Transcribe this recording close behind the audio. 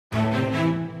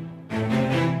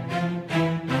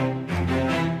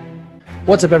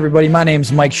What's up, everybody? My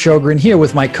name's Mike Sjogren, here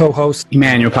with my co-host,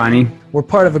 Emmanuel Pani. We're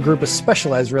part of a group of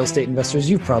specialized real estate investors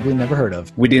you've probably never heard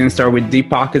of. We didn't start with deep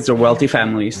pockets or wealthy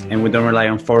families, and we don't rely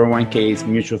on 401ks,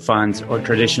 mutual funds, or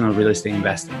traditional real estate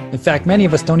investing. In fact, many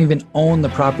of us don't even own the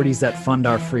properties that fund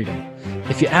our freedom.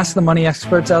 If you ask the money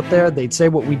experts out there, they'd say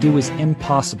what we do is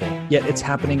impossible, yet it's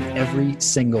happening every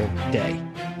single day.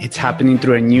 It's happening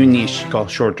through a new niche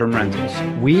called short-term rentals.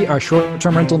 We are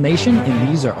Short-Term Rental Nation, and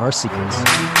these are our secrets.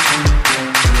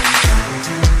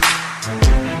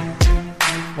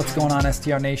 What's going on,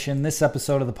 STR Nation? This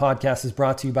episode of the podcast is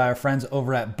brought to you by our friends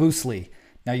over at Boostly.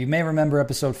 Now, you may remember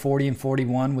episode 40 and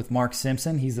 41 with Mark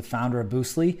Simpson. He's the founder of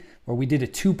Boostly, where we did a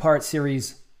two-part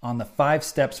series on the 5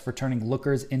 steps for turning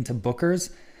lookers into bookers.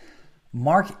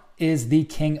 Mark is the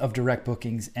king of direct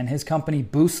bookings, and his company,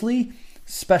 Boostly,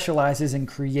 specializes in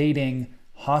creating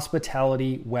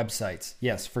hospitality websites.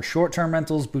 Yes, for short-term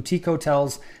rentals, boutique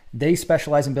hotels, they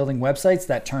specialize in building websites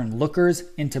that turn lookers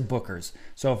into bookers.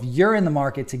 So if you're in the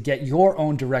market to get your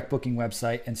own direct booking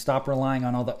website and stop relying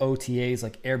on all the OTAs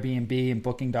like Airbnb and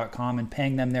Booking.com and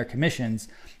paying them their commissions,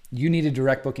 you need a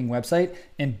direct booking website,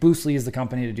 and Boostly is the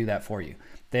company to do that for you.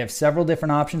 They have several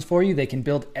different options for you. They can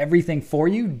build everything for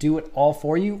you, do it all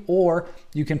for you, or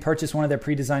you can purchase one of their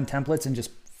pre-designed templates and just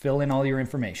fill in all your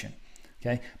information.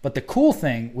 Okay, but the cool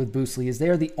thing with Boostly is they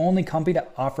are the only company to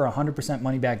offer a 100%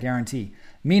 money back guarantee,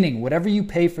 meaning whatever you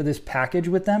pay for this package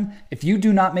with them, if you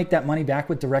do not make that money back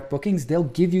with direct bookings, they'll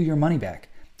give you your money back.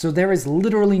 So there is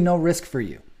literally no risk for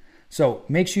you. So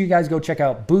make sure you guys go check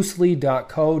out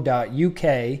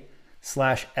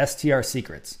boostly.co.uk/STR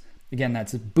secrets. Again,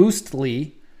 that's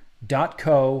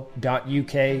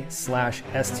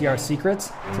boostly.co.uk/STR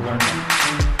secrets to learn more.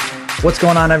 What's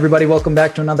going on, everybody? Welcome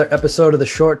back to another episode of the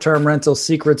Short-Term Rental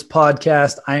Secrets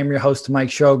podcast. I am your host, Mike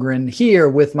Sjogren, here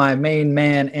with my main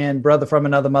man and brother from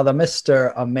another mother,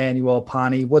 Mr. Emmanuel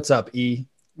Pani. What's up, E?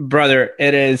 Brother,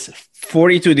 it is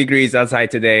 42 degrees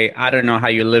outside today. I don't know how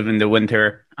you live in the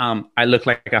winter. I look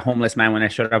like a homeless man when I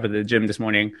showed up at the gym this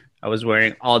morning. I was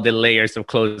wearing all the layers of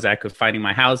clothes I could find in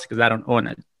my house because I don't own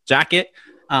a jacket.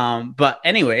 But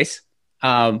anyways,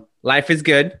 life is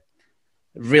good.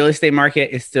 Real estate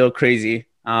market is still crazy.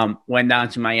 Went down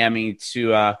to Miami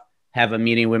to have a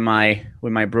meeting with my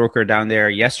broker down there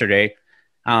yesterday.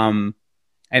 And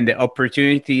the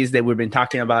opportunities that we've been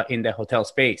talking about in the hotel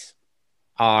space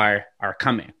are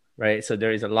coming, right? So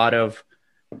there is a lot of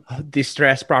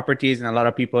distressed properties and a lot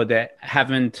of people that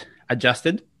haven't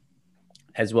adjusted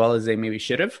as well as they maybe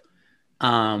should have.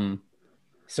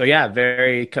 So yeah,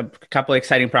 couple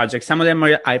exciting projects. Some of them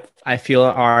are, I feel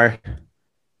are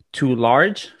too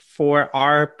large for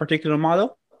our particular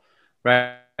model,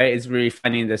 right? It's really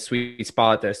finding the sweet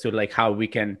spot as to like how we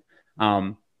can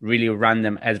really run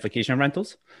them as vacation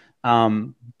rentals.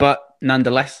 But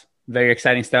nonetheless, very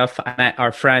exciting stuff. I met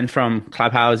our friend from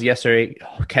Clubhouse yesterday,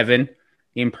 Kevin,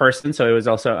 in person. So it was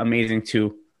also amazing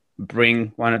to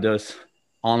bring one of those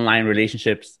online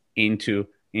relationships into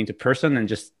person and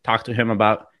just talk to him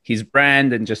about his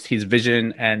brand and just his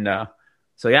vision. And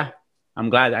so, yeah. I'm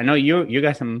glad. I know you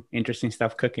got some interesting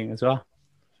stuff cooking as well.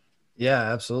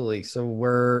 Yeah, absolutely. So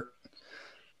we're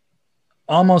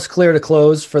almost clear to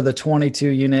close for the 22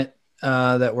 unit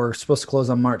that we're supposed to close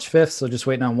on March 5th. So just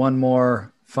waiting on one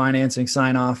more financing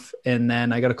sign off. And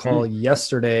then I got a call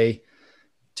yesterday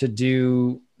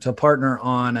to partner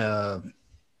on a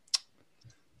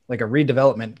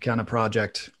redevelopment kind of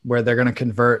project where they're going to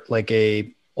convert like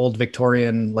a old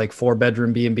Victorian, like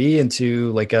 4-bedroom B&B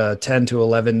into like a 10 to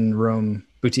 11 room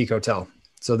boutique hotel.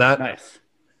 So that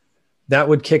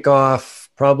would kick off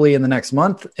probably in the next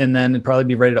month, and then it'd probably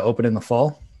be ready to open in the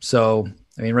fall. So,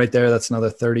 I mean, right there, that's another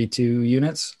 32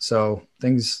 units. So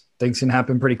things can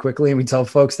happen pretty quickly. And we tell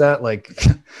folks that like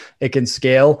it can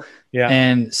scale. Yeah.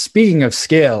 And speaking of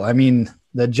scale, I mean,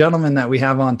 the gentleman that we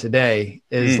have on today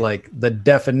is like the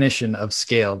definition of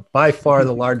scale, by far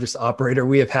the largest operator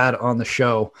we have had on the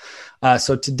show.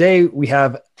 So today we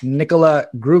have Nikola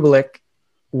Grubelic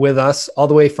with us all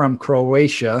the way from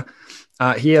Croatia.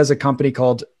 He has a company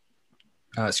called,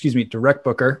 Direct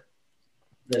Booker.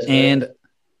 And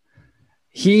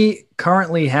he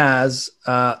currently has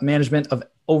management of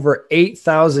over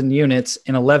 8,000 units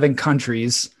in 11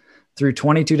 countries through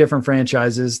 22 different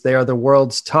franchises. They are the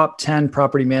world's top 10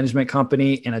 property management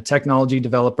company and a technology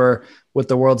developer with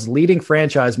the world's leading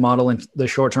franchise model in the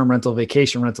short-term rental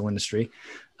vacation rental industry.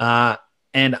 And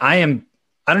I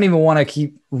don't even want to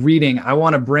keep reading. I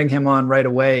want to bring him on right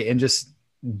away and just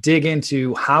dig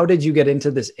into how did you get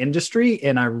into this industry?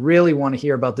 And I really want to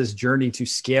hear about this journey to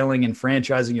scaling and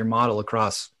franchising your model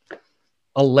across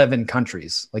 11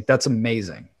 countries. Like, that's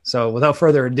amazing. So without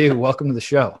further ado, welcome to the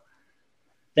show.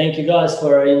 Thank you guys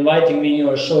for inviting me in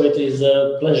your show. It is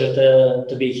a pleasure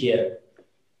to be here.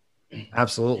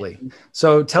 Absolutely.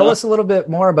 So tell us a little bit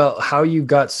more about how you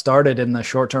got started in the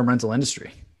short-term rental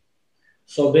industry.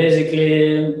 So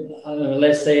basically,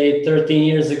 let's say 13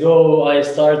 years ago, I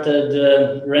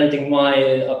started renting my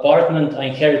apartment. I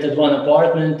inherited one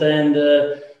apartment, and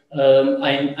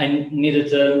I needed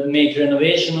to make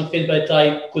renovation of it, but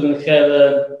I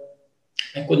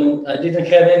didn't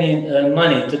have any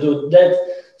money to do that.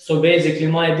 So basically,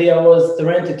 my idea was to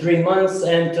rent it 3 months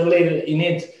and to live in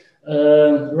it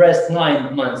rest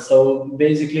 9 months. So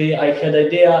basically, I had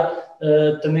idea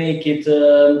to make it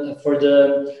for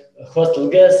the hostel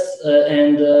guests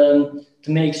and to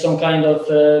make some kind of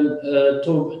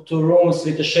two rooms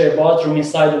with a shared bathroom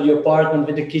inside of your apartment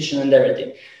with a kitchen and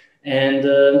everything. And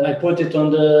I put it on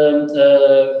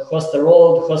the hostel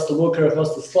road, hostel booker,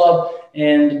 hostel club,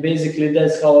 and basically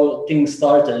that's how things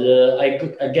started.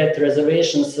 I get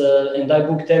reservations and I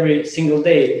booked every single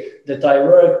day that I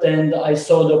worked, and I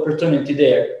saw the opportunity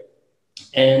there.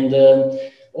 And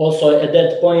also at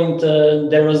that point,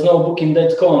 there was no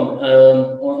Booking.com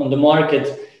on the market.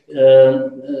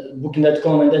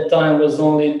 Booking.com at that time was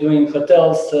only doing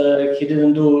hotels. He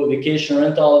didn't do vacation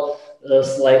rental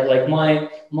like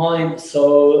mine.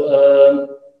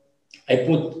 So I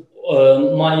put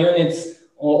my units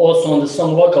also on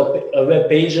some local web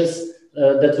pages.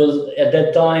 That was at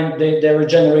that time they were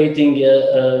generating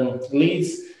leads,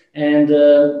 and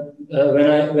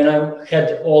when I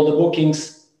had all the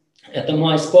bookings at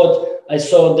my spot, I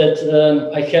saw that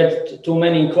I had too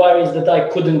many inquiries that I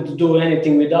couldn't do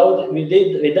anything with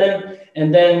them,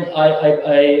 and then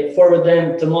I forwarded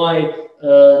them to my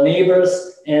neighbors,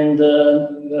 and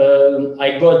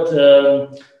I got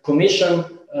commission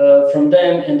from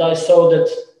them, and I saw that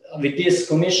with this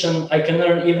commission I can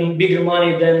earn even bigger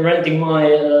money than renting my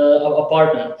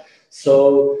apartment.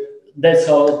 So that's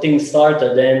how things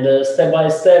started, and step by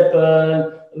step,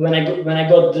 when I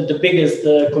got the biggest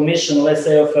commission, let's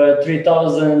say of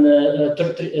 3,000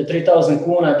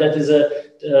 kuna, that is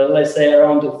let's say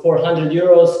around 400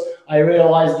 euros, I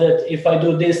realized that if I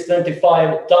do this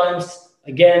 25 times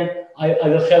again, I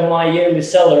will have my yearly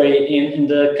salary in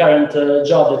the current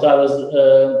job that I was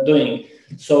doing.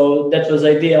 So that was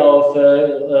the idea of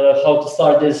how to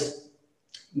start this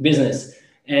business.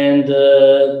 And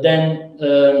then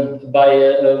by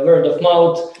word of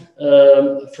mouth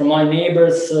from my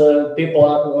neighbors, people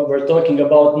were talking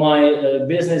about my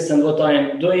business and what I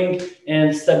am doing.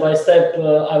 And step by step,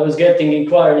 I was getting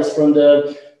inquiries from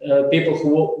the people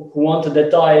who wanted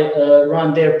that I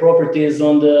run their properties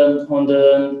on the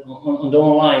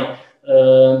online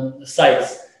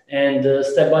sites. And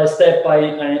step by step,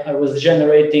 I was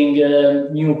generating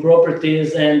new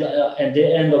properties, and at the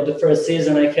end of the first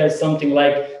season, I had something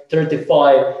like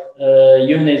 35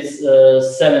 units,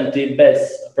 70 beds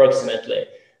approximately.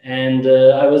 And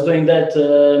I was doing that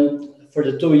for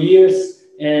the 2 years.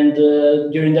 And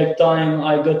during that time,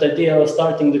 I got the idea of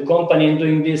starting the company and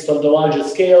doing this on the larger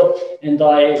scale. And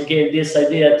I gave this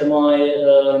idea to my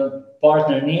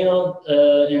partner, Nino,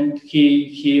 and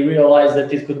he realized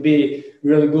that it could be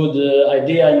really good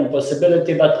idea and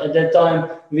possibility. But at that time,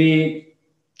 we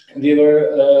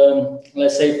were,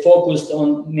 let's say, focused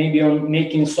on making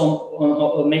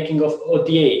making of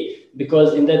OTA,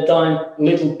 because in that time,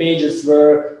 little pages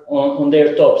were on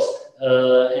their tops.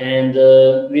 And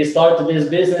we started this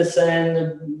business,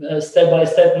 and step by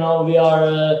step now we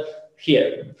are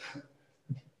here.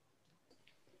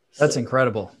 That's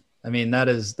incredible. I mean, that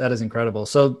is incredible.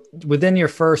 So within your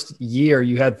first year,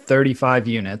 you had 35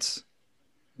 units.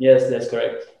 Yes, that's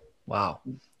correct. Wow.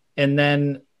 And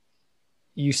then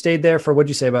you stayed there for, what'd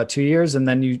you say, about 2 years, and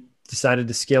then you decided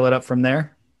to scale it up from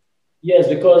there? Yes,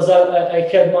 because I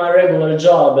had my regular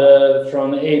job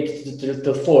from 8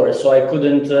 to 4, so I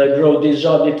couldn't grow this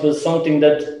job. It was something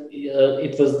that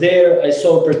it was there. I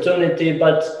saw opportunity,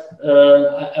 but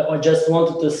I just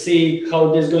wanted to see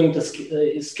how this is going to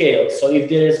scale. So if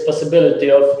there is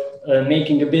possibility of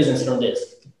making a business from this.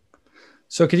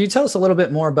 So could you tell us a little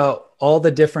bit more about all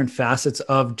the different facets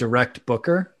of Direct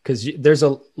Booker? Because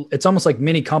it's almost like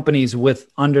mini companies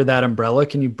under that umbrella.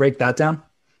 Can you break that down?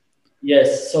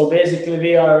 Yes, so basically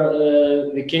we are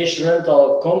a vacation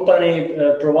rental company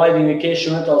providing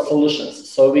vacation rental solutions.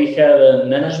 So we have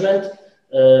management,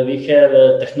 we have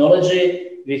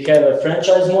technology, we have a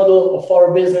franchise model of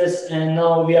our business, and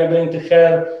now we are going to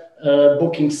have a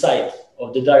booking site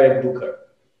of the Direct Booker.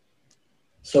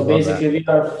 So basically we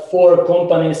are 4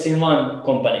 companies in one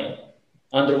company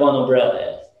under one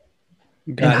umbrella.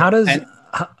 And how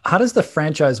does the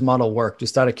franchise model work?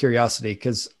 Just out of curiosity,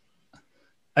 because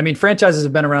I mean, franchises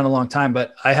have been around a long time,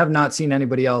 but I have not seen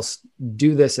anybody else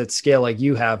do this at scale like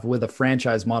you have with a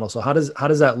franchise model. So how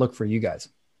does that look for you guys?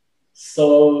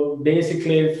 So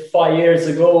basically, 5 years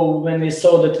ago, when we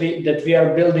saw that we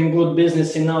are building good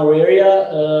business in our area,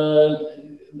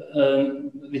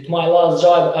 with my last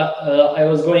job, I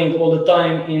was going all the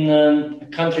time in a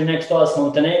country next to us,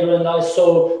 Montenegro, and I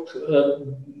saw,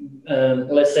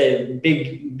 let's say,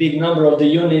 big number of the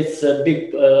units,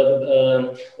 big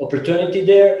opportunity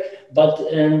there, but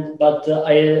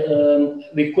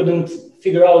we couldn't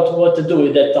figure out what to do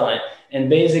at that time. And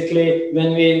basically,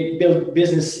 when we built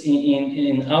business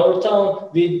in our town,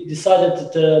 we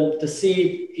decided to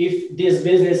see if this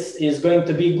business is going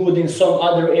to be good in some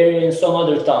other area, in some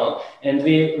other town. And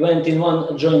we went in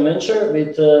one joint venture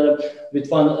with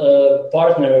one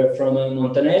partner from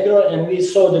Montenegro, and we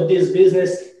saw that this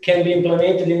business can be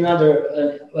implemented in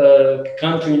another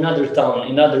country, in another town,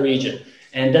 in another region.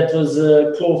 And that was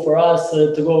a clue for us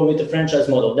to go with the franchise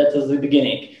model. That was the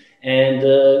beginning. And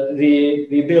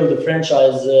we build a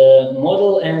franchise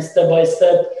model, and step by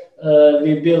step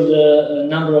we build a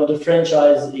number of the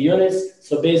franchise units.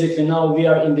 So basically now we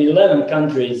are in the 11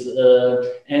 countries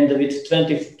and with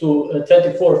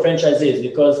 24 franchisees,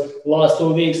 because last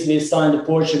 2 weeks we signed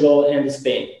Portugal and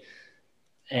Spain.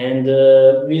 And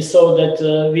we saw that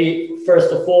we,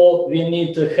 first of all, we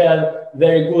need to have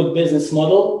very good business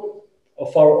model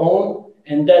of our own,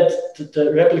 and that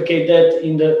to replicate that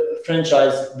in the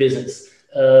franchise business.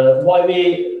 Why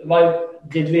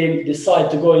did we decide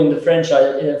to go in the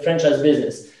franchise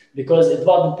business? Because at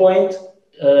one point,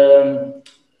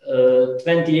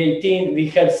 2018, we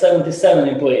had 77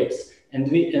 employees, and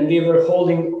we were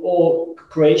holding all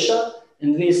Croatia,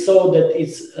 and we saw that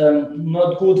it's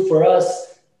not good for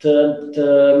us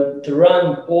to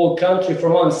run all country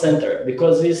from one center,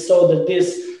 because we saw that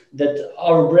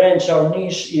our branch, our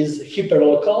niche is hyper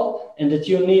local, and that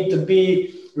you need to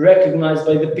be recognized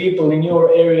by the people in your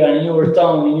area, in your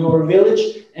town, in your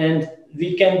village, and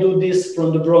we can do this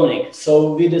from the Bronik.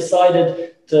 So we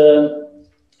decided to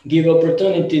give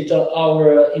opportunity to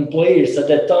our employees at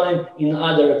that time in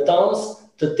other towns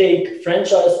to take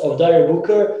franchise of Dire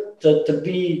Booker, to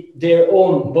be their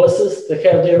own bosses, to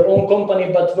have their own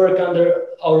company, but work under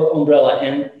our umbrella.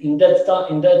 And in that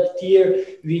year,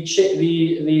 we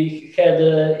had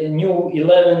a new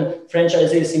 11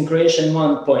 franchisees in Croatia in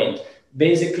one point.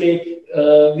 Basically,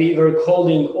 we were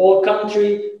holding all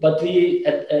country, but we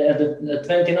at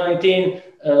 2019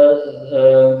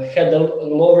 had a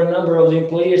lower number of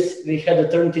employees. We had a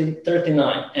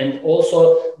 39, and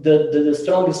also the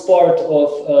strongest part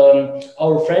of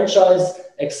our franchise,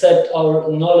 except our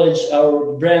knowledge,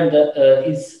 our brand,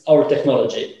 is our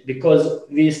technology, because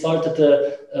we started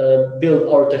to build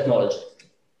our technology.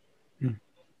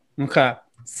 Okay.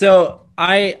 So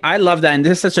I love that. And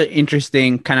this is such an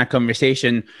interesting kind of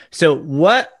conversation. So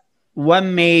what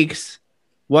makes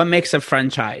a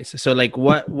franchise? So like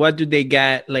what do they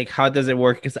get? Like, how does it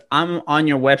work? Because I'm on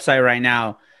your website right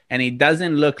now, and it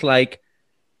doesn't look like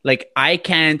I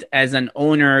can't, as an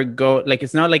owner, go, like,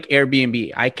 it's not like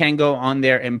Airbnb. I can't go on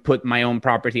there and put my own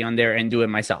property on there and do it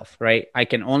myself, right? I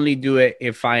can only do it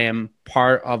if I am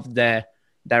part of the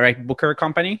direct booker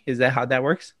company. Is that how that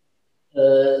works?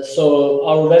 So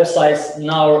our websites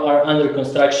now are under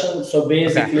construction. So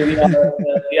basically,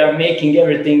 we are making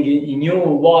everything new.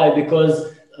 Why?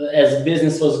 Because as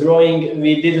business was growing,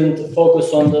 we didn't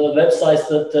focus on the websites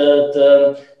that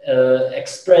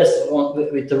express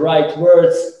with the right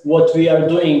words what we are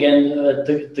doing, and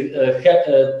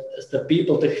the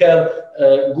people to have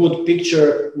a good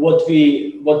picture what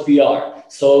we are.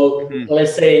 So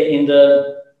let's say in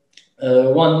the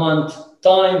 1 month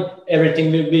time,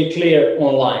 everything will be clear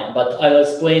online, but I'll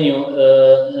explain you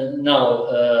now.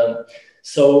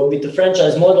 So with the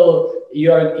franchise model,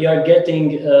 you are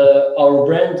getting our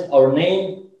brand, our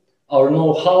name, our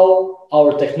know-how,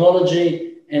 our technology,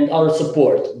 and our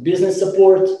support, business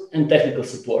support and technical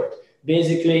support.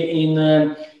 Basically, in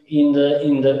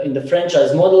the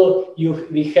franchise model,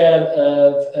 we have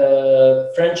a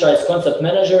franchise concept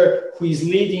manager who is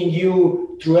leading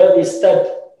you through every step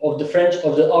of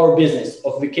our business,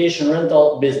 of vacation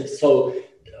rental business. So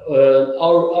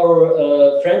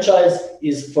our franchise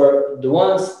is for the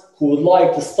ones who would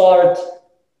like to start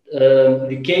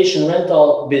vacation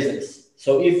rental business.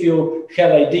 So if you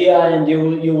have idea and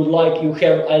you would like, you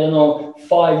have, I don't know,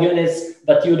 5 units,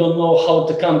 but you don't know how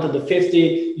to come to the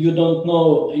 50, you don't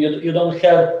know, you don't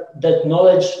have that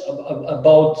knowledge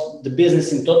about the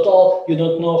business in total, you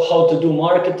don't know how to do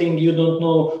marketing, you don't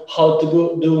know how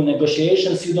to do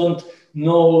negotiations, you don't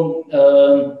know,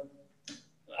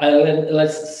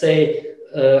 let's say,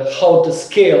 how to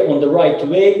scale on the right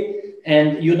way,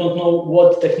 and you don't know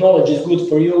what technology is good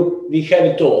for you, we have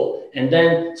it all. And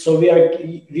then, so we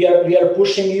are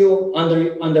pushing you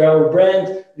under our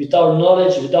brand, with our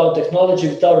knowledge, with our technology,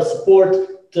 with our support,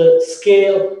 to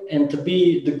scale and to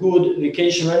be the good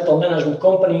vacation rental management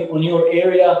company on your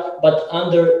area, but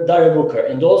under Dario Booker.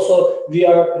 And also we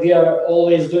are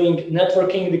always doing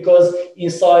networking, because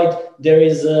inside there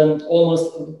is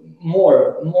almost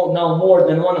more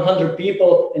than 100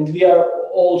 people, and we are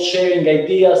all sharing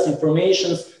ideas,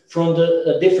 informations from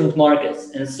the different markets.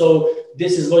 And so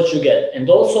this is what you get. And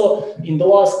also in the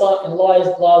last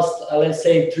let's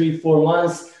say 3-4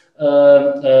 months,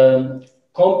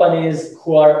 companies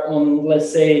who are on,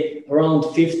 let's say, around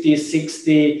 50,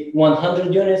 60,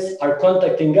 100 units are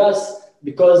contacting us,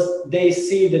 because they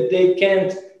see that they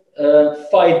can't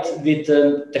fight with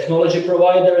technology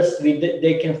providers,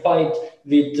 they can fight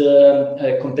with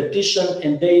competition,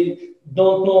 and they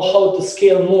don't know how to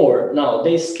scale more now.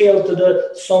 They scale to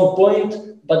some point,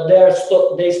 but they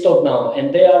stop now,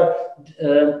 and they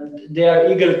are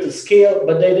eager to scale,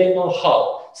 but they don't know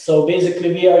how. So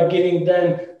basically, we are giving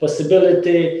them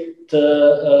possibility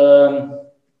to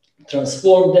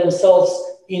transform themselves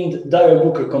in the Dario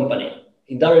Booker company,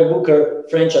 in Dario Booker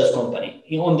franchise company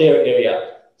on their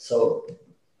area. So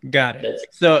got it.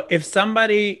 So if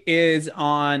somebody is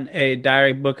on a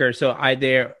Dario Booker, so are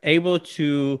they able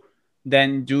to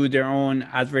then do their own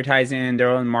advertising, their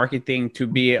own marketing to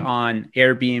be on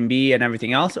Airbnb and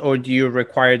everything else, or do you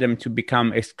require them to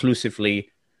become exclusively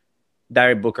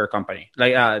Dario Booker company,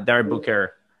 like Dario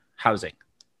Booker housing?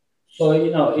 So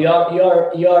you are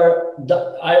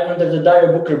under the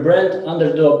Dario Booker brand,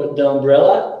 under the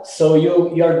umbrella. So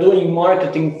you are doing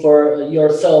marketing for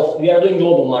yourself. We are doing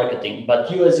global marketing, but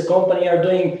you as a company are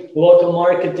doing local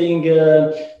marketing.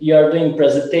 You are doing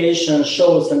presentations,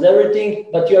 shows, and everything.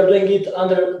 But you are doing it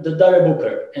under the Dario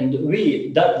Booker, and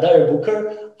Dario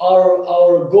Booker,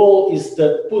 our goal is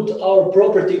to put our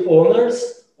property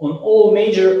owners on all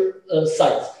major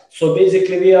sites. So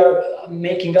basically, we are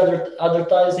making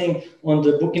advertising on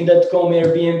the Booking.com,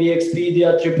 Airbnb,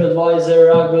 Expedia, TripAdvisor,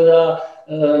 Agoda.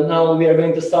 Now we are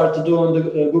going to start to do on the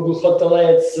Google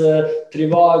Hotels,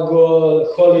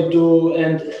 Trivago, Holido,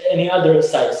 and any other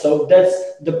site. So that's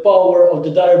the power of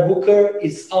the Dario Booker.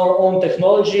 It's our own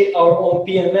technology, our own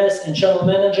PMS and channel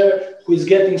manager, who is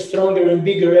getting stronger and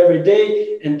bigger every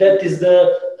day. And that is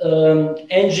the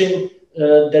engine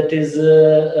that is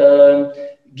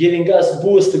giving us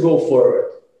boost to go forward,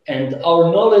 and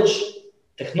our knowledge,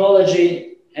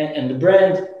 technology, and the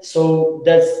brand. So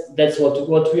that's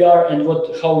what we are, and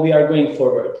how we are going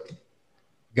forward.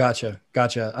 Gotcha.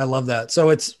 I love that. So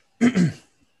it's,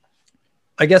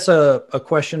 I guess a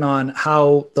question on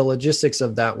how the logistics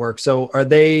of that work. So are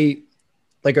they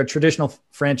like a traditional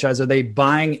franchise? Are they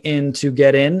buying in to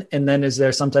get in, and then is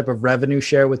there some type of revenue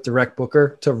share with Direct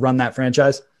Booker to run that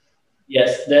franchise?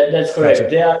 Yes, that's correct.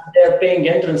 Gotcha. They are paying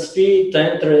entrance fee to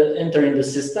enter in the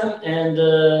system, and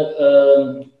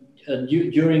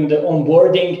during the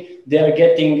onboarding, they are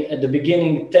getting at the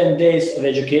beginning 10 days of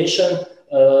education,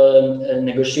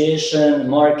 negotiation,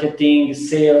 marketing,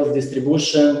 sales,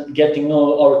 distribution, getting to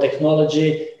know our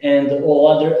technology and all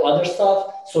other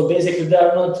stuff. So basically, they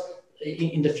are not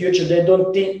in the future. They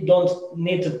don't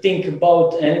need to think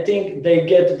about anything. They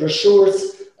get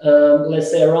brochures.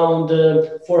 Let's say around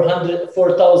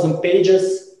 4,000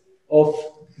 pages of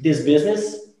this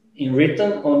business in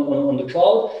written on the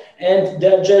cloud, and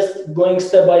they're just going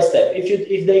step by step.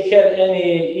 If they have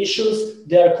any issues,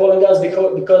 they are calling us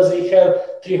because we have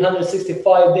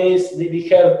 365 days. We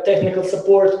have technical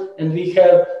support, and we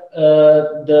have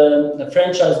the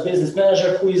franchise business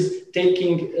manager who is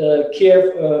taking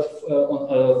care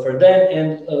for them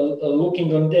and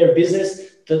looking on their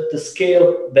business to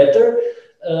scale better.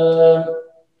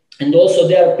 And also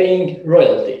they are paying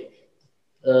royalty,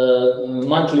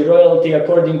 monthly royalty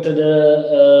according to the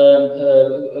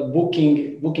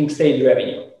booking stage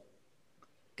revenue.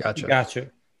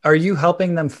 Gotcha. Are you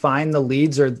helping them find the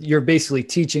leads, or you're basically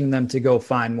teaching them to go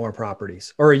find more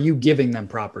properties, or are you giving them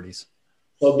properties?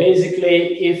 So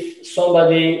basically, if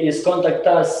somebody is contact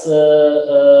us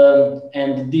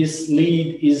and this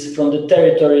lead is from the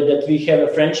territory that we have a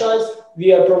franchise,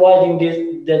 we are providing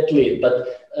that lead. But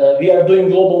we are doing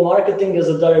global marketing as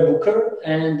a Dario Booker,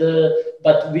 and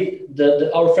but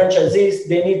our franchisees,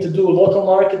 they need to do local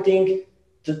marketing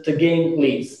to gain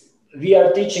leads. We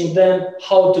are teaching them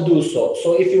how to do so.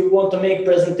 So if you want to make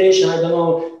presentation, I don't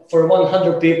know, for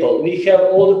 100 people. We have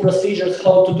all the procedures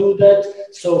how to do that.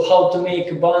 So how to make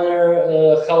a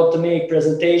banner, how to make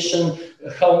presentation,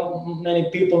 how many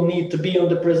people need to be on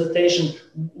the presentation,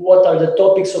 what are the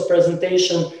topics of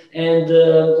presentation, and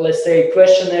let's say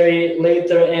questionnaire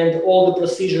later, and all the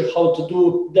procedure how to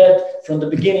do that from the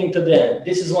beginning to the end.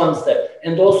 This is one step.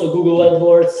 And also Google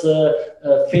AdWords,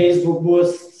 Facebook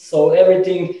boosts. So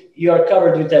everything, you are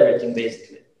covered with everything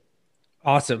basically.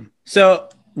 Awesome. So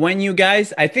when you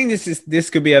guys, I think this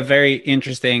could be a very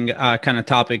interesting kind of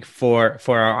topic for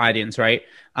our audience, right?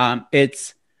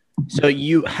 So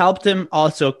you help them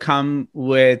also come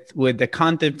with the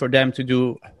content for them to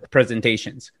do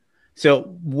presentations.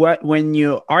 So when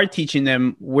you are teaching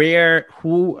them,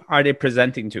 who are they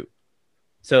presenting to?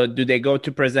 So do they go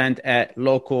to present at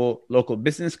local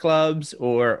business clubs,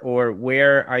 or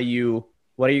what are you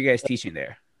guys teaching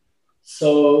there?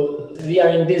 So we are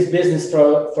in this business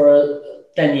for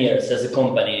 10 years as a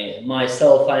company.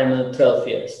 Myself, I'm 12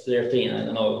 years, 13, I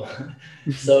don't know.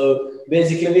 So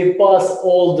basically we pass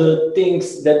all the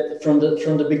things that from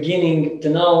the beginning to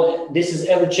now. This is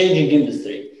ever-changing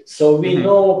industry. So we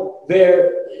know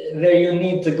where you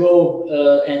need to go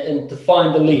and to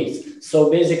find the leads.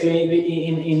 So basically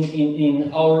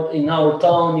in our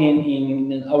town,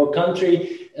 in our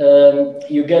country,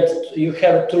 you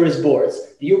have tourist boards.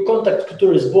 You contact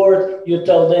tourist board, you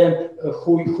tell them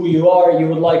who you are, you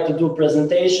would like to do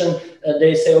presentation.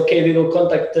 They say, okay, we will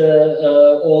contact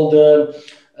all the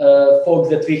folks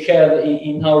that we have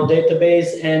in our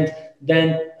database, and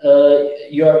then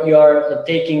you are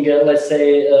taking let's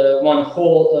say one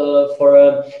hall for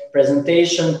a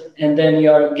presentation, and then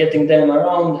you are getting them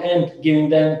around and giving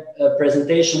them a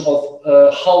presentation of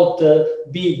how to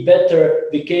be better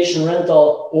vacation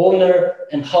rental owner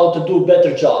and how to do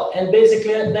better job. And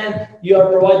basically then you are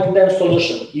providing them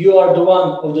solution. You are the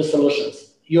one of the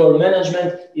solutions. Your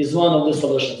management is one of the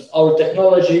solutions. Our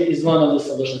technology is one of the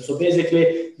solutions. So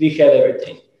basically we have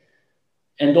everything.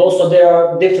 And also there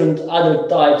are different other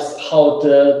types how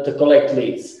to collect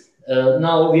leads.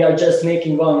 Now we are just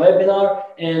making one webinar,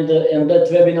 and in that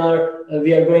webinar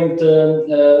we are going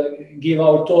to give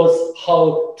our thoughts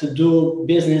how to do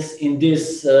business in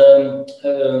this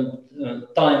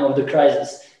time of the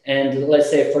crisis. And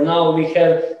let's say for now we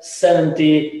have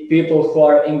 70 people who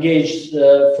are engaged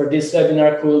for this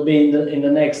webinar, who will be in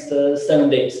the next 7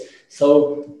 days.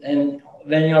 So, and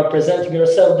when you are presenting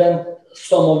yourself, then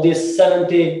some of these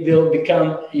 70 will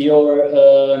become your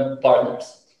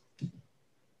partners.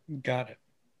 Got it.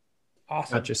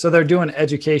 Awesome. Gotcha. So they're doing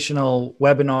educational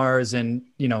webinars and,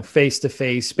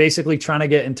 face-to-face, basically trying to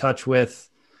get in touch with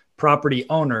property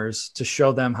owners to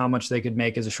show them how much they could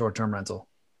make as a short-term rental.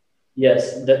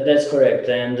 Yes, that's correct.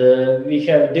 And we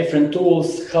have different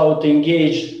tools how to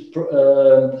engage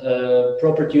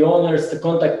property owners to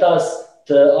contact us,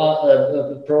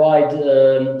 to provide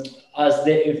us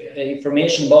the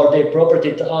information about their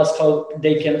property, to ask how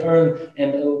they can earn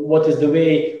and what is the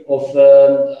way of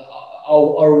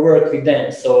our work with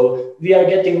them. So we are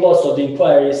getting lots of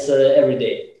inquiries every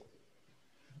day.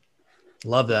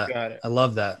 Love that. I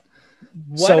love that.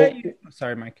 Sorry,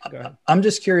 Mike, go ahead. I'm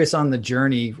just curious on the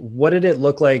journey. What did it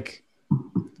look like?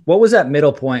 What was that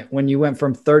middle point when you went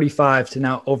from 35 to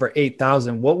now over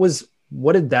 8,000?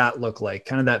 What did that look like?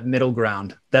 Kind of that middle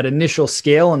ground, that initial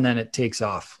scale, and then it takes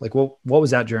off. Like what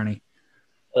was that journey?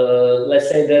 Let's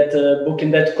say that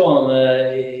Booking.com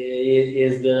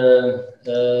is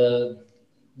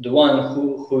the one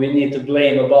who we need to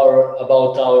blame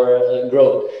about our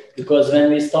growth. Because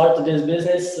when we started this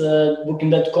business,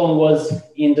 Booking.com was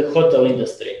in the hotel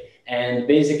industry. And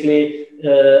basically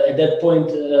at that point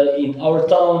in our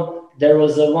town, there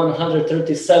was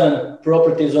 137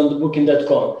 properties on the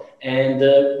Booking.com. And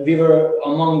we were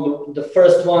among the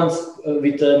first ones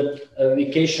with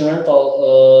vacation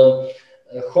rental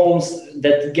homes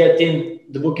that get in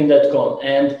the Booking.com.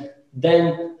 And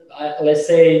then let's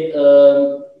say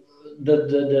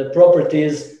the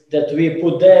properties that we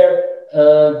put there,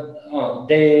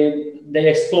 they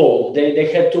explode.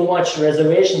 They had too much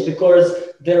reservations because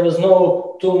there was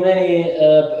no too many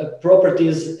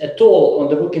properties at all on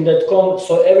the Booking.com.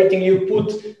 So everything you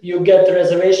put, you get a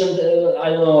reservation,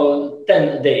 10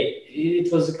 a day.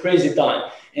 It was a crazy time.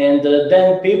 And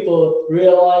then people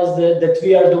realized that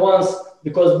we are the ones,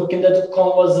 because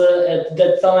Booking.com was at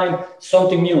that time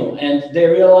something new. And they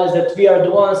realized that we are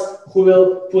the ones who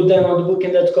will put them on the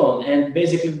Booking.com. And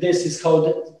basically this is how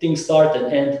the thing started.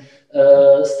 And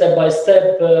step by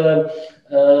step,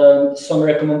 some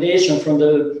recommendation from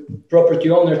the property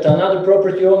owner to another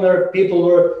property owner, people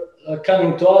were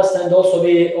coming to us. And also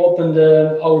we opened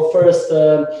our first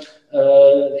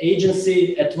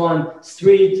agency at one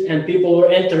street, and people were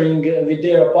entering with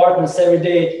their apartments every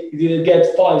day. We will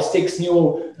get 5-6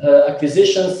 new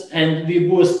acquisitions, and we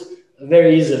boost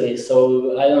very easily.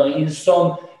 So I don't know, in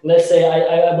some, let's say,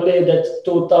 I believe that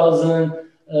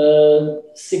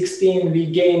 2016 we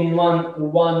gained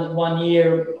one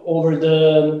year over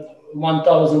the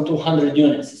 1,200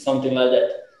 units, something like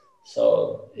that.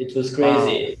 So it was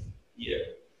crazy. Wow. Yeah.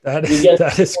 That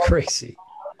is crazy.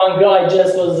 One guy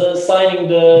just was signing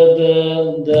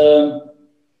the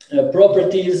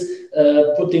properties,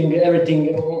 putting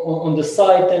everything on the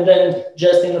site, and then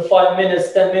just in 5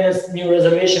 minutes, 10 minutes, new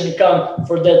reservation will come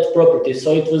for that property.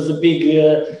 So it was a big,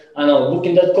 I don't know,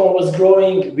 Booking.com was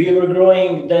growing, we were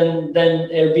growing, then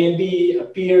Airbnb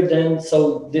appeared, and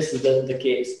so this is the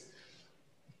case.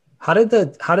 How did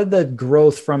the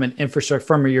growth from an infrastructure,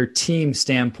 from your team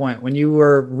standpoint, when you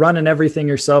were running everything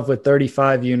yourself with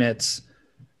 35 units,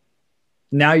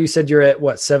 now you said you're at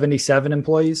what, 77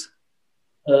 employees?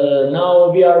 Now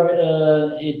we are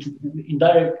in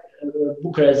direct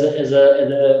Booker as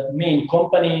a main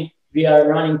company. We are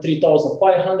running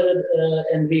 3,500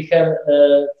 and we have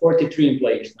 43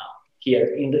 employees now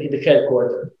here in the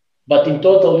headquarters. But in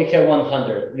total, we have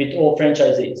 100 with all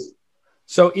franchisees.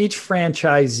 So each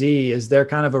franchisee, is there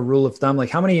kind of a rule of thumb?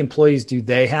 Like how many employees do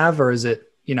they have? Or is it,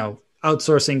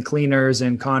 outsourcing cleaners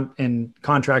and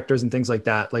contractors and things like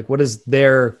that? Like what does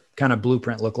their kind of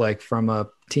blueprint look like from a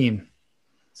team?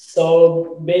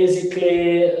 So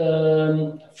basically,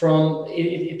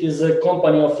 it is a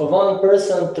company of 1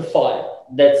 person to 5.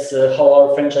 That's how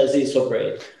our franchisees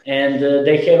operate. And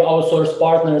they have outsourced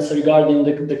partners regarding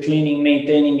the cleaning,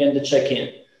 maintaining, and the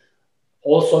check-in.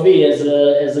 Also, we as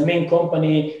a main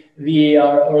company, we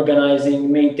are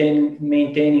organizing,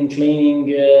 maintaining, cleaning,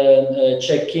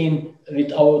 check-in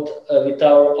with our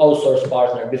outsourced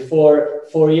partner. Before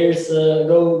 4 years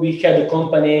ago, we had a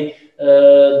company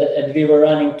that we were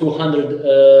running 200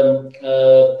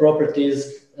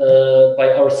 properties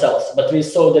by ourselves. But we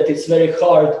saw that it's very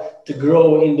hard to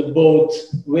grow in the both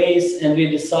ways, and we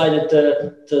decided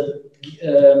to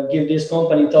give this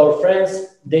company to our friends.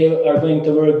 They are going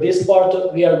to work this part.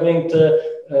 We are going to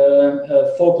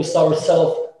focus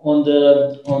ourselves on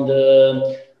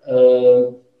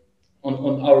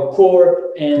our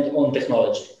core and on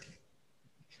technology.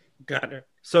 Got it.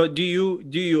 So do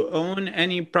you own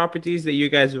any properties that you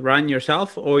guys run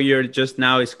yourself, or you're just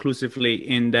now exclusively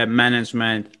in the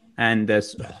management and the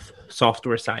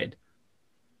software side?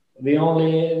 We don't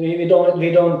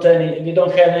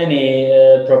have any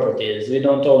properties. We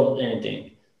don't own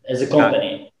anything as a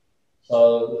company.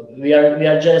 So we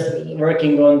are just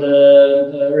working on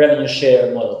the revenue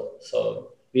share model.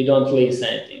 So we don't lease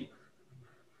anything.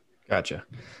 Gotcha.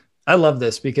 I love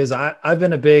this because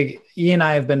E and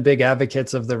I have been big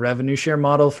advocates of the revenue share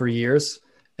model for years.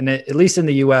 And at least in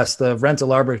the US, the rental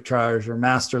arbitrage or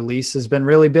master lease has been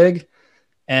really big.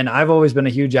 And I've always been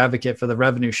a huge advocate for the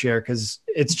revenue share because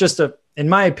it's just in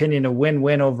my opinion, a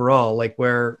win-win overall, like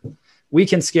where we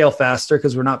can scale faster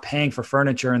because we're not paying for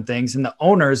furniture and things, and the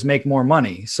owners make more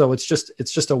money. So it's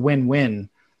just a win-win.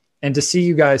 And to see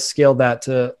you guys scale that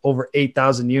to over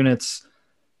 8,000 units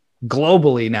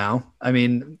globally now, I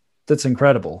mean, that's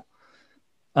incredible.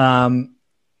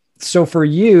 So for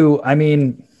you, I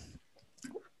mean,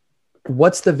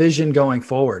 what's the vision going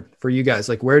forward for you guys?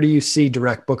 Like, where do you see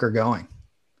Direct Booker going?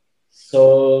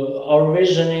 So our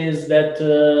vision is that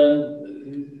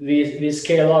we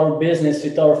scale our business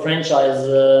with our franchise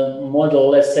model,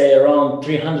 let's say around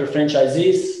 300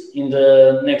 franchisees in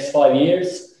the next 5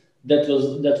 years. That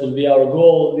will be our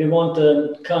goal. We want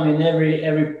to come in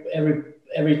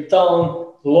every town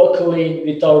locally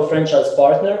with our franchise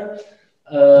partner.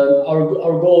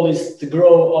 Our goal is to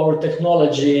grow our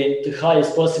technology to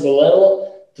highest possible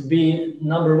level, to be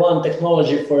number 1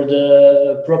 technology for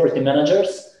the property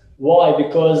managers. Why?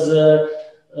 Because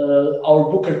our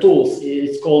Booker tools,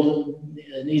 is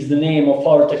the name of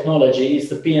our technology. It's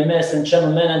the PMS and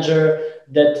channel manager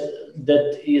that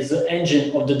is the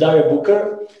engine of the direct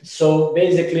booker. So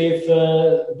basically, if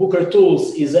Booker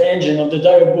Tools is the engine of the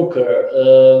direct booker,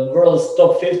 world's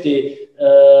top 50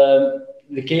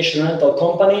 vacation rental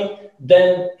company,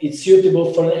 then it's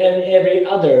suitable for every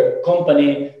other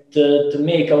company to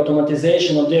make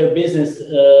automatization of their business,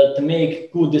 to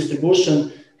make good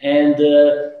distribution. And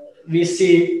we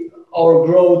see our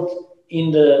growth in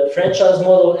the franchise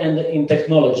model and in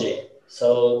technology.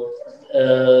 So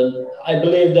I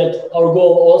believe that our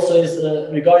goal also is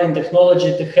regarding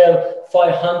technology to have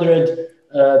 500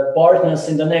 partners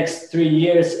in the next 3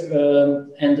 years.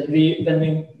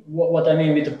 What I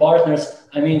mean with the partners,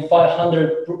 I mean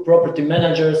 500 property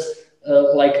managers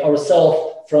like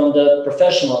ourselves from the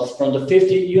professionals, from the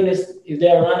 50 units, if they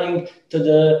are running to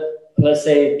the, let's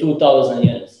say, 2,000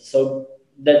 units. So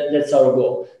that's our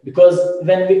goal. Because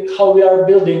how we are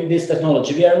building this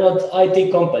technology, we are not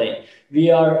IT company. We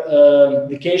are a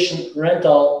vacation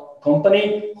rental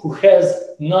company who has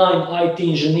 9 IT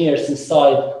engineers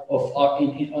inside of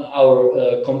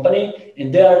our company,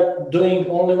 and they are doing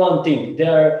only one thing. They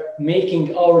are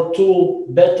making our tool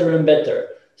better and better,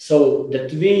 so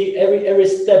that we every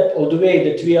step of the way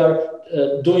that we are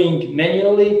doing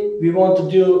manually, we want to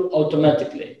do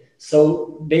automatically.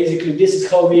 So basically, this is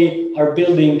how we are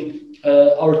building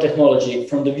our technology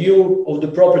from the view of the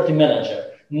property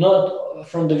manager, not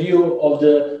from the view of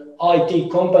the IT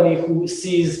company who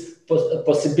sees a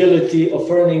possibility of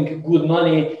earning good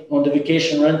money on the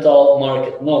vacation rental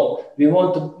market. No, we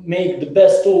want to make the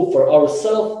best tool for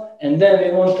ourselves, and then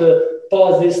we want to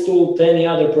pass this tool to any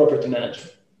other property manager.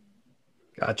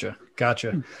 Gotcha.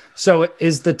 So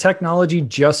is the technology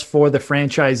just for the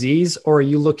franchisees, or are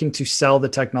you looking to sell the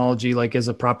technology like as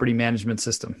a property management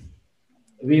system?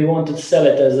 We wanted to sell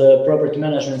it as a property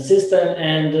management system,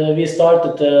 and we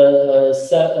started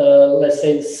let's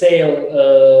say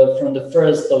sale from the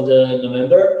 1st of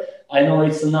November. I know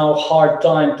it's now hard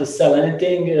time to sell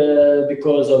anything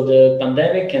because of the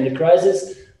pandemic and the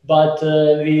crisis, but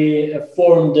we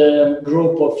formed a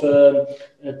group of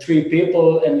 3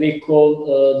 people, and we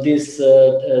call this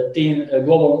team a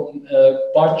global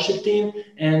partnership team,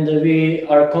 and we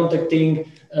are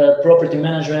contacting property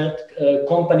management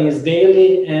companies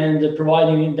daily and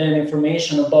providing them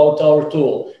information about our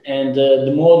tool and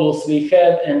the models we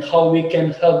have and how we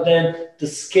can help them to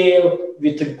scale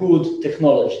with a good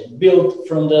technology built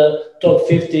from the top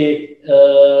 50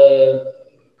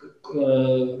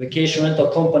 vacation rental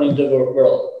company in the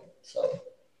world. So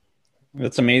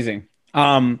that's amazing.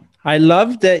 I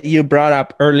love that you brought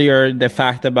up earlier the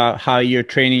fact about how you're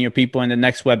training your people, and the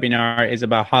next webinar is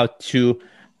about how to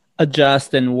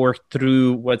adjust and work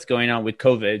through what's going on with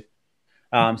COVID.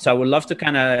 So I would love to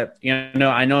kind of,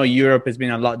 I know Europe has been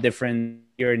a lot different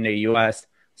here in the US.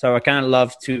 So I kind of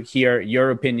love to hear your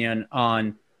opinion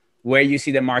on where you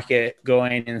see the market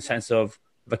going in the sense of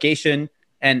vacation,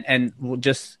 and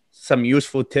just some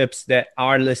useful tips that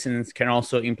our listeners can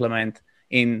also implement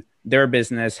in their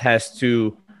business as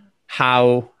to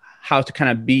how to kind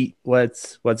of beat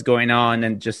what's going on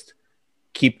and just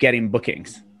keep getting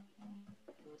bookings.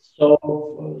 So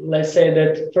let's say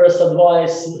that first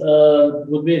advice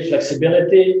would be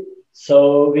flexibility.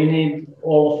 So we need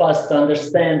all of us to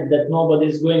understand that nobody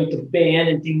is going to pay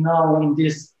anything now in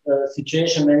this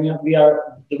situation when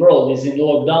the world is in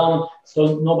lockdown.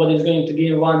 So nobody is going to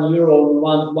give €1,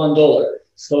 $1.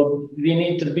 So we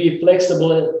need to be flexible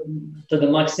to the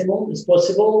maximum as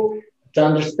possible to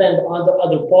understand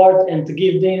other part and to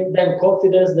give them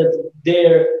confidence that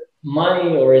their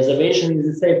money or reservation is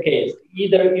a safe case.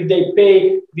 Either if they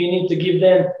pay, we need to give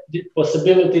them the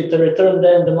possibility to return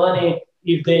them the money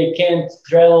if they can't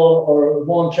travel or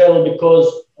won't travel because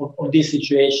of this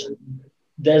situation.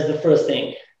 That's the first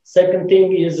thing. Second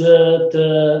thing is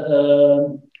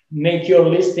to make your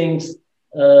listings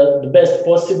the best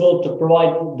possible, to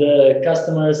provide the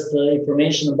customers the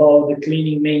information about the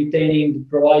cleaning, maintaining,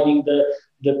 providing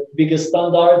the biggest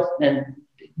standard, and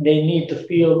they need to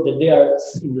feel that they are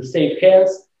in the safe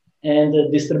hands. And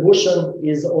distribution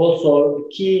is also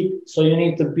key. So you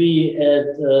need to be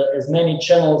at as many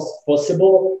channels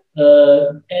possible,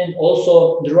 and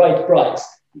also the right price.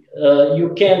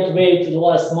 You can't wait to the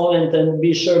last moment and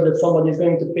be sure that somebody is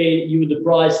going to pay you the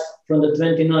price from the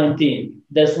 2019.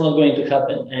 That's not going to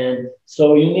happen. And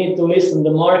so you need to listen to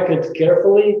the market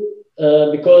carefully,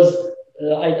 because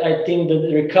I think that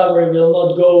the recovery will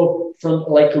not go from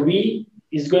like a V.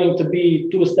 Is going to be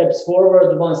 2 steps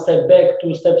forward, 1 step back,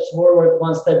 2 steps forward,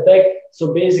 1 step back.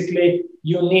 So basically,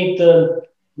 you need to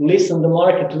listen to the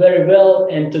market very well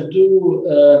and to do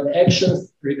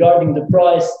actions regarding the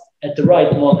price at the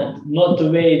right moment, not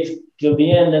to wait till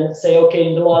the end and say, okay,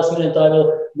 in the last minute, I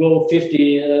will go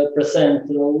 50%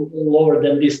 lower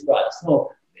than this price. No,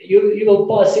 you will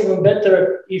pass even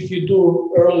better if you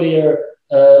do earlier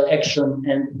action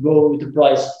and go with the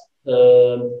price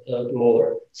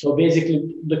lower. So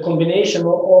basically, the combination of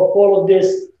all of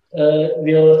this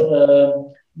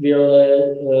will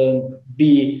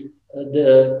be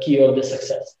the key of the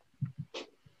success.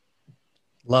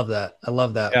 Love that. I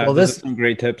love that. Yeah, well, this is some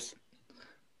great tips.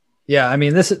 Yeah, I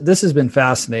mean, this has been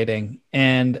fascinating,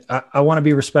 and I want to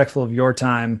be respectful of your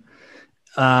time.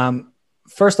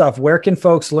 First off, where can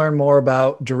folks learn more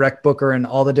about Direct Booker and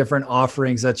all the different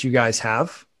offerings that you guys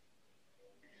have?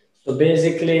 So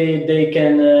basically, they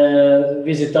can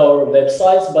visit our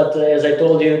websites, but as I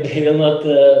told you, they will not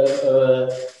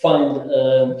find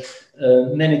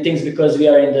many things because we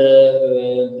are in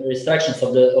the restrictions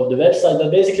of the website. But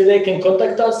basically, they can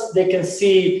contact us. They can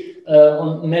see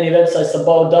on many websites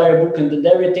about diary book and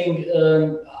everything.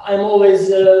 I'm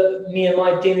always me and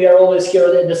my team. We are always here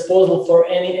at disposal for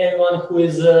anyone who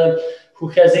is. Who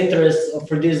has interest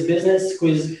for this business,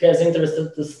 has interest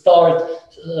to start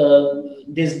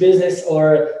this business,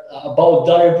 or about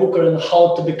Diary Booker and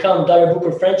how to become Diary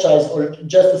Booker franchise, or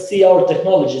just to see our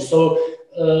technology. So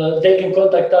they can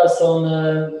contact us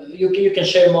on, you can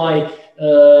share my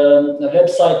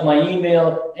website, my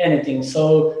email, anything.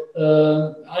 So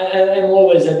I'm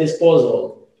always at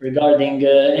disposal regarding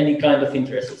any kind of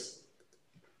interests.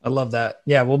 I love that.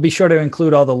 Yeah, we'll be sure to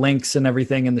include all the links and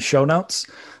everything in the show notes.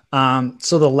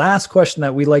 So the last question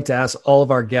that we like to ask all of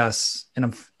our guests,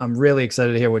 and I'm really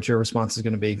excited to hear what your response is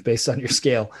going to be based on your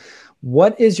scale.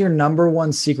 What is your number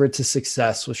one secret to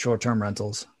success with short-term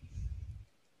rentals?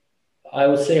 I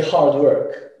would say hard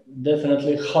work.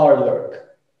 Definitely hard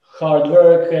work. Hard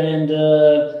work and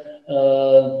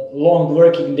long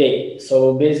working day.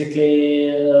 So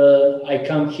basically, I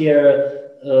come here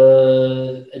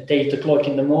at 8 o'clock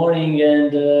in the morning and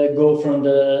go from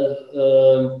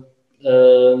the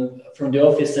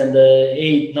office and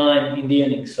 8, 9 in the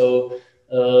evening. So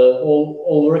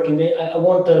all working day. I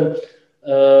want to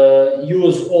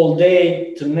use all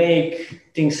day to make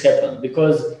things happen,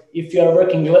 because if you are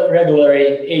working regularly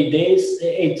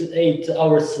 8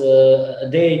 hours a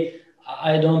day,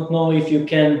 I don't know if you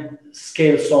can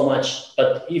scale so much.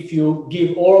 But if you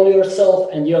give all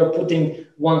yourself and you are putting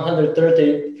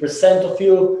 130% of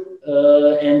you,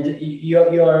 and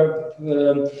you are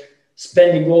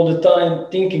spending all the time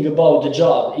thinking about the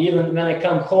job. Even when I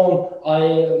come home,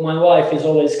 my wife is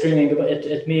always screaming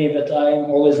at me that I'm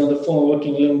always on the phone,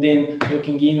 looking LinkedIn,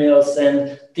 looking emails,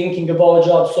 and thinking about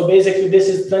jobs. So basically, this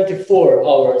is 24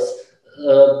 hours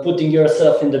putting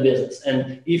yourself in the business.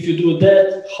 And if you do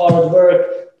that, hard work,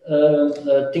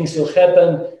 things will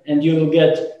happen, and you will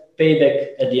get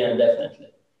payback at the end, definitely.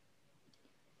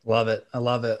 Love it. I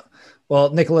love it.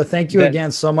 Well, Nikola, thank you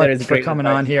again so much for coming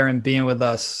on here and being with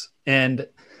us. And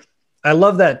I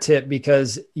love that tip,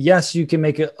 because yes, you can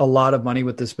make a lot of money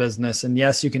with this business, and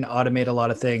yes, you can automate a lot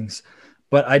of things,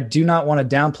 but I do not want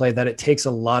to downplay that it takes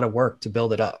a lot of work to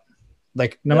build it up.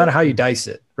 Like no matter how you dice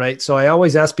it, right? So I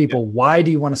always ask people, why do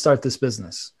you want to start this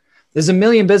business? There's a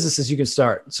million businesses you can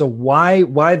start. So why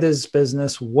this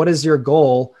business? What is your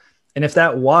goal? And if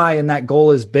that why and that goal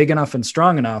is big enough and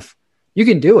strong enough, you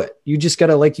can do it. You just got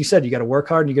to, like you said, you got to work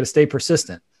hard and you got to stay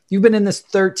persistent. You've been in this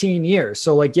 13 years.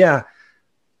 So like, yeah,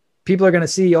 people are going to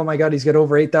see, oh my God, he's got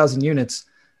over 8,000 units,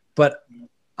 but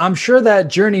I'm sure that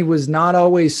journey was not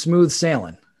always smooth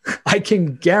sailing. I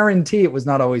can guarantee it was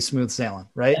not always smooth sailing.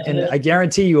 Right. And I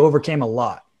guarantee you overcame a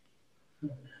lot.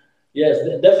 Yes,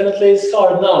 definitely it's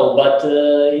hard now, but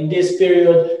in this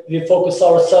period, we focus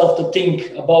ourselves to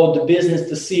think about the business,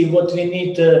 to see what we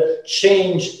need to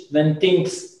change when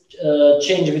things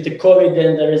change with the COVID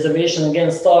and the reservation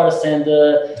again starts, and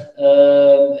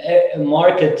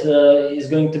market is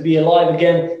going to be alive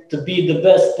again, to be the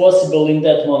best possible in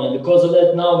that moment. Because of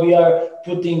that, now we are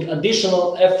putting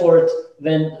additional effort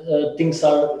when things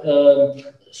are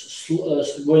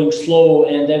going slow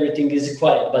and everything is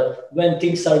quiet. But when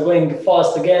things are going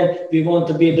fast again, we want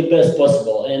to be the best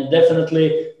possible. And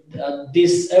definitely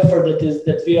this effort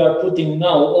that we are putting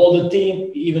now, all the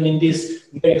team, even in these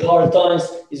very hard times,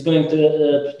 is going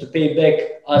to pay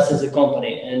back us as a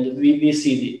company, and we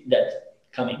see that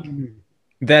coming.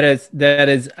 That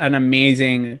is an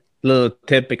amazing little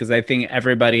tip, because I think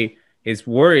everybody is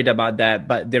worried about that.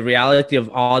 But the reality of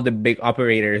all the big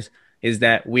operators is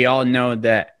that we all know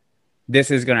that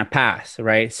this is going to pass,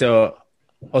 right? So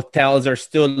hotels are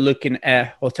still looking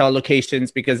at hotel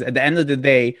locations, because at the end of the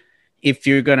day, if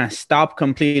you're going to stop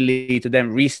completely to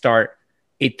then restart,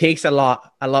 it takes a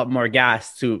lot more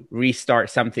gas to restart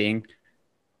something,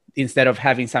 instead of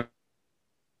having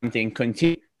something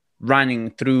continue running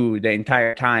through the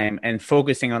entire time and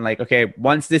focusing on like, okay,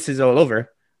 once this is all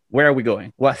over, where are we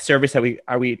going? What service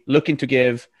are we looking to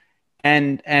give?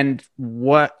 And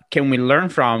what can we learn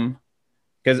from?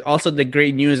 Because also the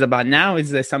great news about now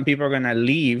is that some people are going to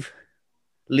leave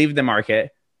the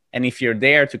market. And if you're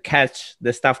there to catch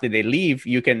the stuff that they leave,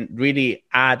 you can really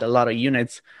add a lot of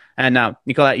units. And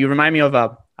Nikola, you remind me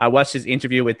of, I watched this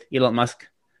interview with Elon Musk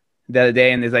the other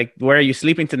day, and it's like, where are you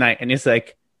sleeping tonight? And it's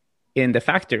like, in the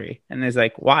factory. And it's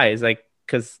like, why? It's like,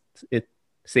 because it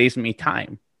saves me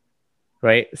time.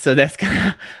 Right. So that's kind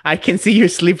of, I can see you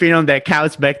sleeping on that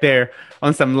couch back there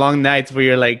on some long nights where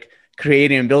you're like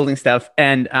creating and building stuff.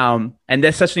 And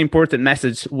that's such an important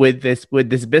message with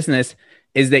this business,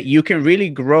 is that you can really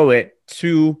grow it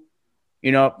to,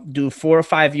 do 4 or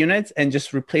 5 units and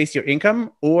just replace your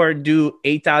income, or do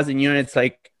 8,000 units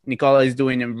like Nikola is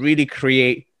doing and really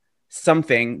create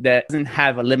something that doesn't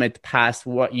have a limit past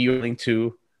what you're willing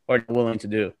to or willing to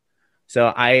do.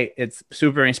 So it's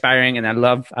super inspiring, and I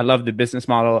love the business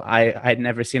model. I'd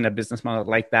never seen a business model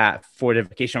like that for the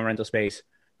vacation rental space.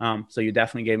 So you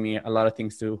definitely gave me a lot of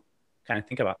things to kind of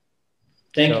think about.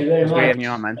 Thank you very much. Great having you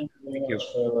on, man. Thank you.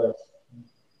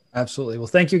 Absolutely. Well,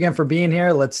 thank you again for being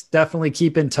here. Let's definitely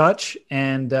keep in touch,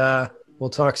 and we'll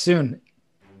talk soon.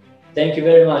 Thank you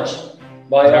very much.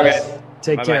 Bye, guys.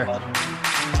 Take care.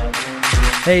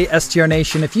 Hey, STR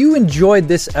Nation, if you enjoyed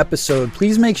this episode,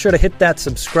 please make sure to hit that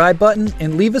subscribe button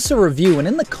and leave us a review. And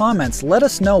in the comments, let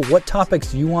us know what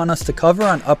topics you want us to cover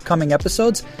on upcoming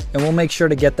episodes, and we'll make sure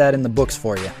to get that in the books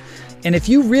for you. And if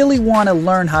you really want to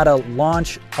learn how to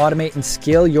launch, automate, and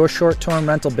scale your short-term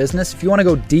rental business, if you want to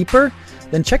go deeper,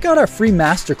 then check out our free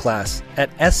masterclass at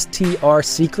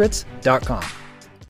strsecrets.com.